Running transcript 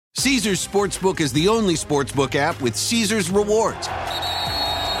Caesars Sportsbook is the only sportsbook app with Caesars Rewards.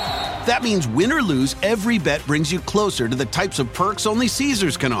 That means win or lose, every bet brings you closer to the types of perks only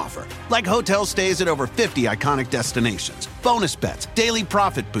Caesars can offer, like hotel stays at over 50 iconic destinations, bonus bets, daily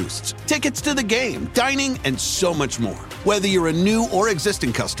profit boosts, tickets to the game, dining, and so much more. Whether you're a new or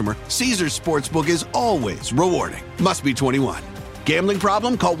existing customer, Caesars Sportsbook is always rewarding. Must be 21. Gambling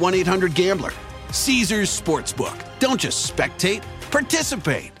problem? Call 1-800-GAMBLER. Caesars Sportsbook. Don't just spectate,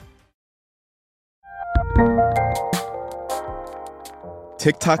 participate.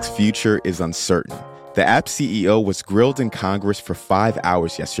 TikTok's future is uncertain. The app's CEO was grilled in Congress for 5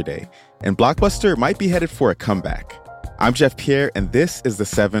 hours yesterday, and Blockbuster might be headed for a comeback. I'm Jeff Pierre, and this is The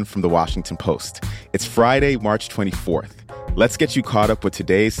 7 from The Washington Post. It's Friday, March 24th. Let's get you caught up with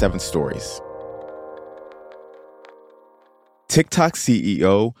today's 7 stories. TikTok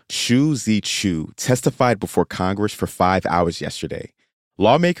CEO Shou Zi Chew testified before Congress for 5 hours yesterday.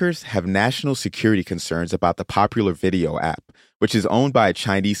 Lawmakers have national security concerns about the popular video app, which is owned by a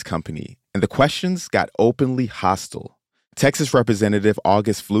Chinese company, and the questions got openly hostile. Texas Representative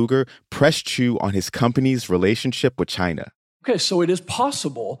August Pfluger pressed Chew on his company's relationship with China. Okay, so it is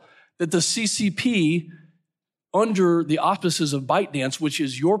possible that the CCP, under the auspices of ByteDance, which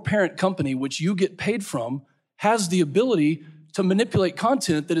is your parent company, which you get paid from, has the ability to manipulate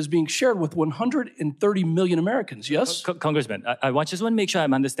content that is being shared with 130 million Americans, yes? Congressman, I just want to make sure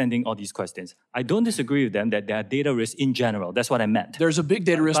I'm understanding all these questions. I don't disagree with them that there are data risks in general. That's what I meant. There's a big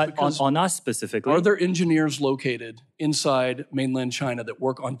data risk but because on us specifically. Are there engineers located inside mainland China that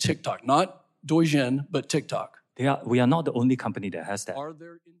work on TikTok? Not Douyin, but TikTok. We are not the only company that has that. Are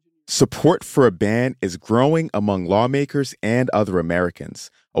there engineers? Support for a ban is growing among lawmakers and other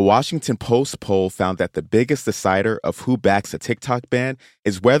Americans. A Washington Post poll found that the biggest decider of who backs a TikTok ban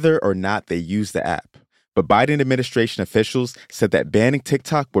is whether or not they use the app. But Biden administration officials said that banning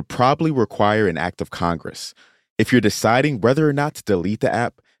TikTok would probably require an act of Congress. If you're deciding whether or not to delete the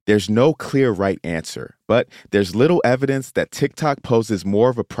app, there's no clear right answer. But there's little evidence that TikTok poses more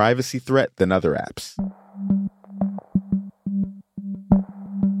of a privacy threat than other apps.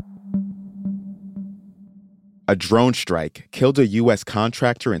 A drone strike killed a U.S.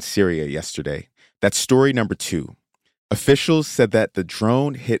 contractor in Syria yesterday. That's story number 2. Officials said that the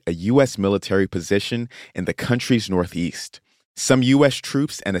drone hit a U.S. military position in the country's northeast. Some U.S.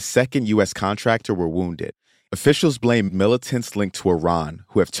 troops and a second U.S. contractor were wounded. Officials blame militants linked to Iran,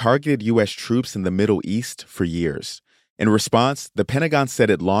 who have targeted U.S. troops in the Middle East for years. In response, the Pentagon said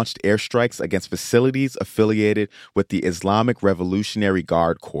it launched airstrikes against facilities affiliated with the Islamic Revolutionary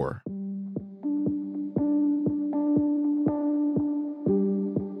Guard Corps.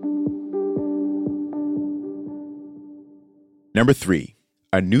 Number 3,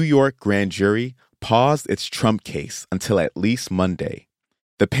 a New York grand jury paused its Trump case until at least Monday.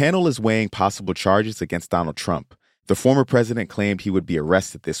 The panel is weighing possible charges against Donald Trump. The former president claimed he would be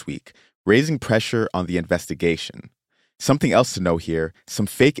arrested this week, raising pressure on the investigation. Something else to know here, some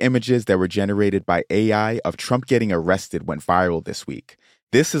fake images that were generated by AI of Trump getting arrested went viral this week.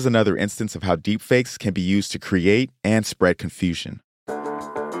 This is another instance of how deepfakes can be used to create and spread confusion.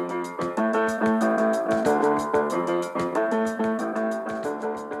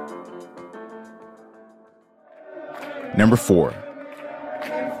 Number 4.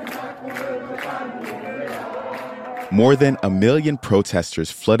 More than 1 million protesters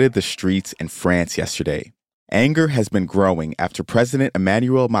flooded the streets in France yesterday. Anger has been growing after President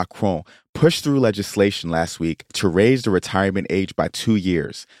Emmanuel Macron pushed through legislation last week to raise the retirement age by 2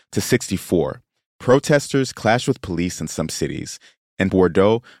 years to 64. Protesters clashed with police in some cities. In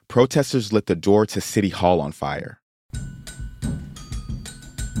Bordeaux, protesters lit the door to City Hall on fire.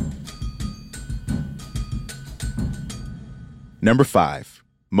 Number 5.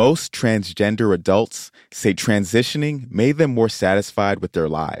 Most transgender adults say transitioning made them more satisfied with their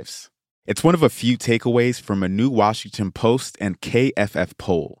lives. It's one of a few takeaways from a new Washington Post and KFF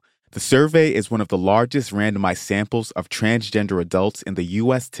poll. The survey is one of the largest randomized samples of transgender adults in the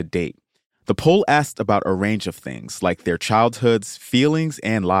U.S. to date. The poll asked about a range of things, like their childhoods, feelings,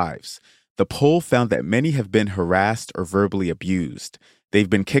 and lives. The poll found that many have been harassed or verbally abused. They've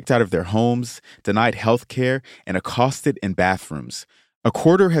been kicked out of their homes, denied health care, and accosted in bathrooms. A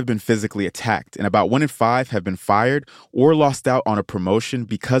quarter have been physically attacked, and about 1 in 5 have been fired or lost out on a promotion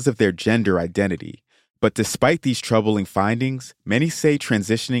because of their gender identity. But despite these troubling findings, many say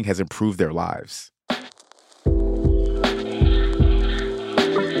transitioning has improved their lives.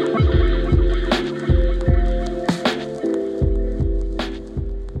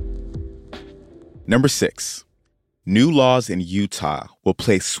 Number 6. New laws in Utah will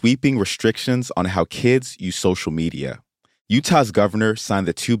place sweeping restrictions on how kids use social media. Utah's governor signed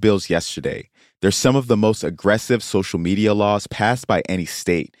the 2 bills yesterday. They're some of the most aggressive social media laws passed by any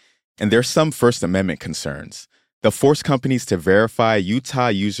state, and there's some First Amendment concerns. They'll force companies to verify Utah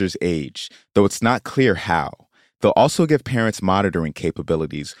users' age, though it's not clear how. They'll also give parents monitoring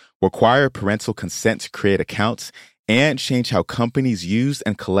capabilities, require parental consent to create accounts, and change how companies use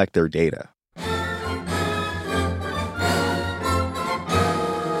and collect their data.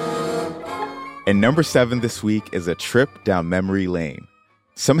 And number 7 this week is a trip down memory lane.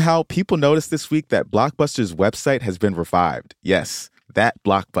 Somehow, people noticed this week that Blockbuster's website has been revived. Yes, that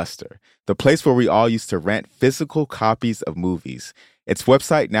Blockbuster, the place where we all used to rent physical copies of movies. Its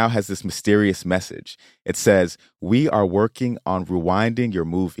website now has this mysterious message. It says, "We are working on rewinding your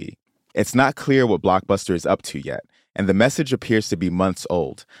movie." It's not clear what Blockbuster is up to yet, and the message appears to be months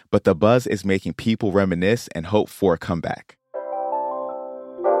old, but the buzz is making people reminisce and hope for a comeback.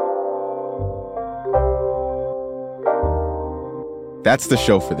 That's the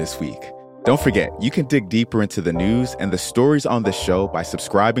show for this week. Don't forget, you can dig deeper into the news and the stories on the show by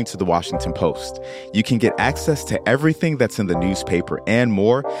subscribing to The Washington Post. You can get access to everything that's in the newspaper and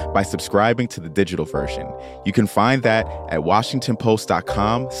more by subscribing to the digital version. You can find that at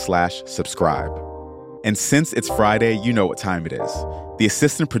washingtonpost.com/subscribe. And since it's Friday, you know what time it is. The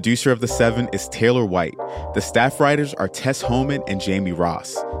assistant producer of The 7 is Taylor White. The staff writers are Tess Holman and Jamie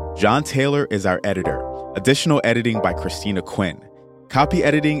Ross. John Taylor is our editor. Additional editing by Christina Quinn. Copy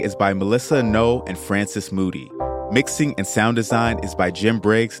editing is by Melissa No and Francis Moody. Mixing and sound design is by Jim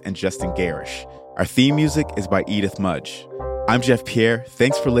Briggs and Justin Garish. Our theme music is by Edith Mudge. I'm Jeff Pierre.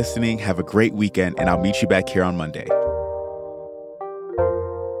 Thanks for listening. Have a great weekend, and I'll meet you back here on Monday.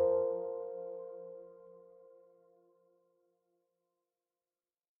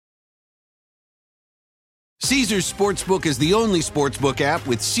 Caesars Sportsbook is the only sportsbook app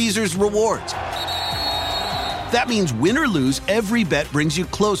with Caesars Rewards. That means win or lose, every bet brings you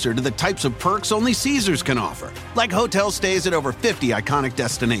closer to the types of perks only Caesars can offer, like hotel stays at over 50 iconic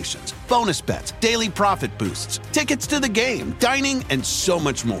destinations, bonus bets, daily profit boosts, tickets to the game, dining, and so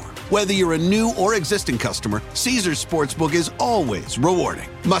much more. Whether you're a new or existing customer, Caesars Sportsbook is always rewarding.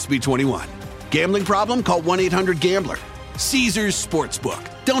 Must be 21. Gambling problem? Call 1-800-GAMBLER. Caesars Sportsbook.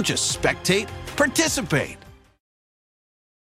 Don't just spectate, participate.